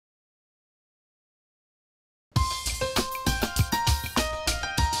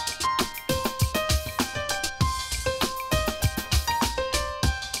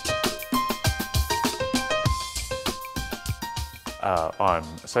I'm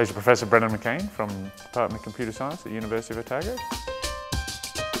Associate Professor Brendan McCane from the Department of Computer Science at the University of Otago.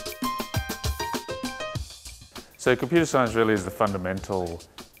 So computer science really is the fundamental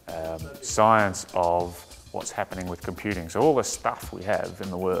science of what's happening with computing. So all the stuff we have in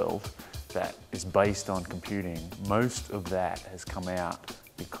the world that is based on computing, most of that has come out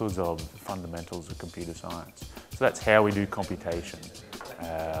because of the fundamentals of computer science. So that's how we do computation.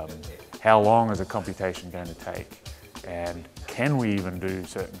 How long is a computation going to take? And can we even do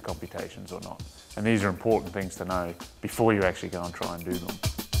certain computations or not? And these are important things to know before you actually go and try and do them.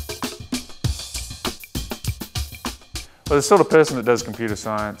 Well, the sort of person that does computer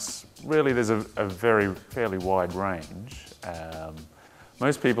science, really there's a fairly wide range.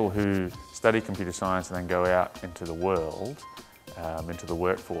 Most people who study computer science and then go out into the world, into the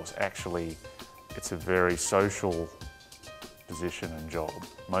workforce, actually it's a very social position and job.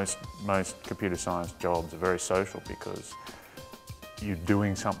 Most computer science jobs are very social because you're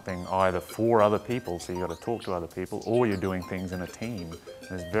doing something either for other people, so you've got to talk to other people, or you're doing things in a team.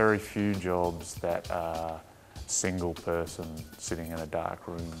 There's very few jobs that are single person sitting in a dark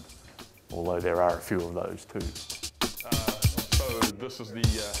room, although there are a few of those too. So this is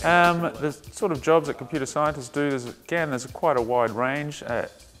the sort of jobs that computer scientists do, there's quite a wide range.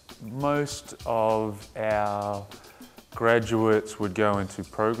 Most of our graduates would go into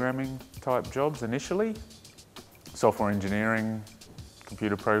programming type jobs initially, software engineering,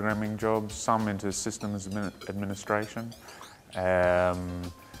 computer programming jobs, some into systems administration,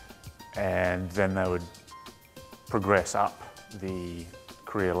 and then they would progress up the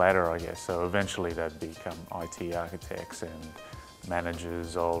career ladder, I guess. So eventually they'd become IT architects and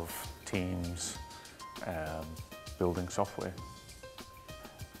managers of teams building software.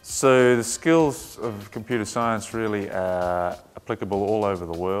 So the skills of computer science really are applicable all over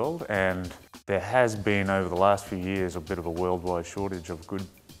the world, and there has been over the last few years a bit of a worldwide shortage of good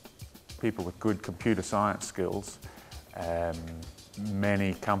people with good computer science skills.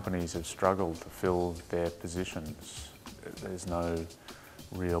 Many companies have struggled to fill their positions. There's no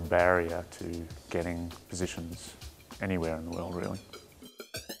real barrier to getting positions anywhere in the world, really.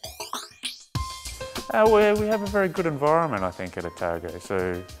 We have a very good environment, I think, at Otago.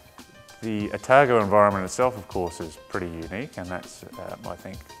 So the Otago environment itself, of course, is pretty unique, and that's, I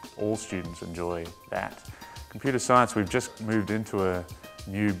think, all students enjoy that. Computer science, we've just moved into a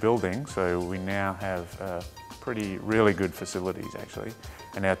new building, so we now have really good facilities, actually.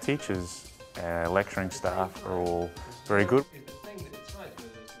 And our teachers, our lecturing staff are all very good.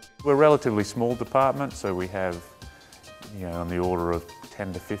 We're a relatively small department, so we have, on the order of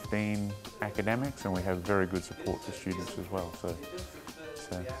 10 to 15 academics, and we have very good support for students as well. So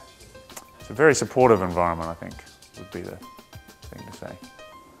it's a very supportive environment, I think, would be the thing to say.